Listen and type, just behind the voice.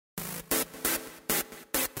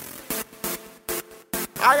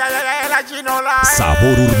Ay, ay, ay, la chinola.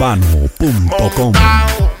 Saborurbano.com.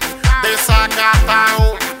 Montao,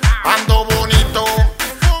 desacatao, ando bonito,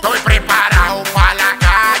 estoy preparado para la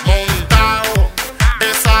calle. Montao,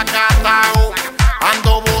 desacatao,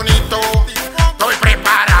 ando bonito, estoy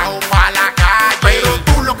preparado para la calle. Pero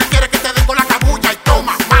tú lo que quieres es que te den con la cabulla y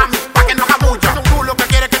toma, mami, pa' que no haga bulla. Tú lo que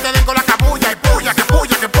quieres es que te den con la cabulla y puya, que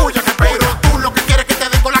puya, que puya, que puya. Pero tú lo que quieres es que te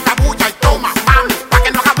den con la cabulla y toma, mami, pa'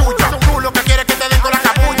 que no haga bulla. Tú lo que quieres es que te den con la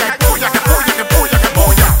cabulla y puya, que puya, que puya, que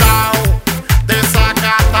puya.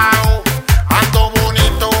 Desacatao, ando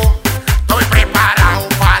bonito, estoy preparado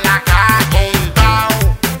para la calle.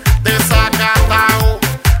 Desacatao,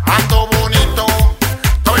 ando bonito,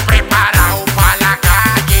 estoy preparado para la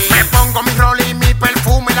calle. Me pongo mi rol y mi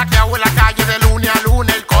perfume, la que hago en la calle de lunes a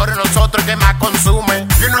lunes. El coro nosotros que más consume.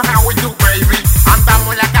 You know how we do, baby.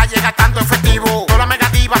 Andamos en la calle gastando efectivo. Toda la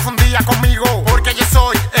negativa fundía conmigo, porque yo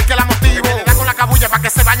soy el que la motivo. Le da con la cabulla para que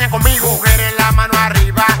se bañen conmigo. Mujeres la mano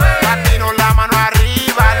arriba, latinos la mano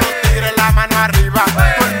arriba, los tigres la mano arriba.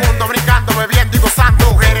 Todo el mundo brincando, bebiendo y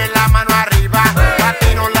gozando. Mujeres la mano arriba,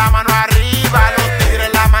 latinos la mano arriba, los tigres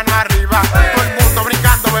la mano arriba. Todo el mundo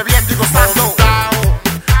brincando, bebiendo y gozando. Montao,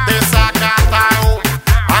 desacatao,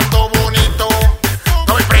 ando bonito,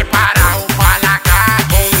 estoy preparado para la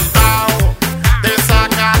calle. Montao,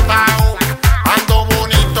 desacatao, ando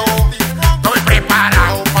bonito, estoy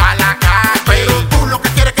preparado para la calle. Pero tú lo que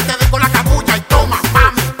quieres es que te den con la cabulla y toma,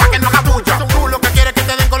 mami, pa' que no haga bulla. Tú lo que quieres es que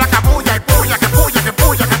te den con la cabulla y puya, que puya, que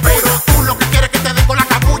puya, que puya. Pero tú lo que quieres es que te den con la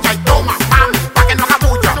cabulla y toma, mami, pa' que no haga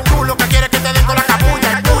bulla. Tú lo que quieres es que te den con la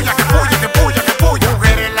cabulla y puya, que puya, que puya, que puya.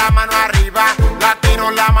 Mujeres la mano arriba,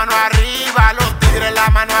 latinos la mano arriba, los tigres la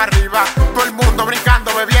mano arriba. Todo el mundo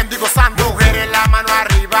brincando, bebiendo y gozando. Mujeres la mano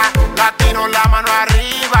arriba, latinos la mano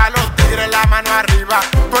arriba, los tigres la mano arriba.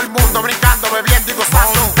 Todo el mundo brincando, bebiendo y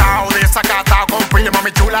gozando. Montao, desacatao, con pile,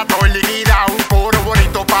 mami chula, estoy liquida. Un coro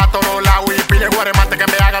bonito pa' todos lados y pile guaremate que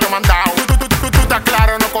me haga lo mandado. Tú estás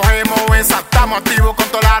claro, no cogemos esa. Estamos activos con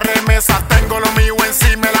toda la remesa. Tengo lo mío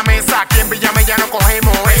encima de la mesa. Aquí en Villamella no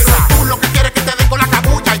cogemos esa. Tú lo que quieres es que te den con la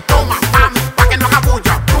cabulla y toma, mami, pa' que no haga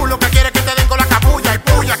bulla. Tú lo que quieres es que te den con la cabulla y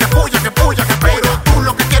puya, que puya, que puya, que puya. Pero tú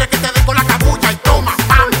lo que quieres es que te den con la cabulla y toma,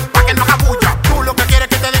 mami, pa' que no haga bulla. Tú lo que quieres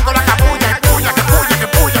es que te den con la cabulla y puya, que puya, que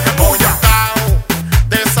puya, que puya. Montao,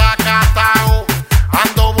 desacatao,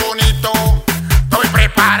 ando bonito, estoy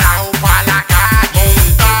preparado para la calle.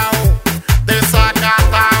 Montao,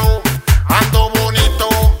 desacatao, ando bonito,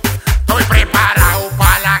 estoy preparado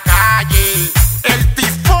para la calle. El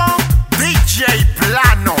Tifon, DJ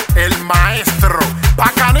Plano, el maestro,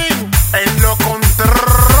 Bacanín en los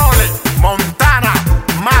controles, Montana,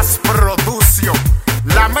 más producción.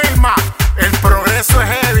 La misma, el progreso es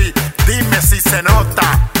heavy, dime si se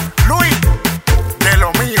nota. Luis, de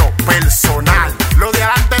lo mío, personal. Lo de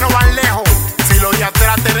adelante no van lejos, si lo de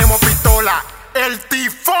atrás tenemos pistola. El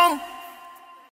Tifon.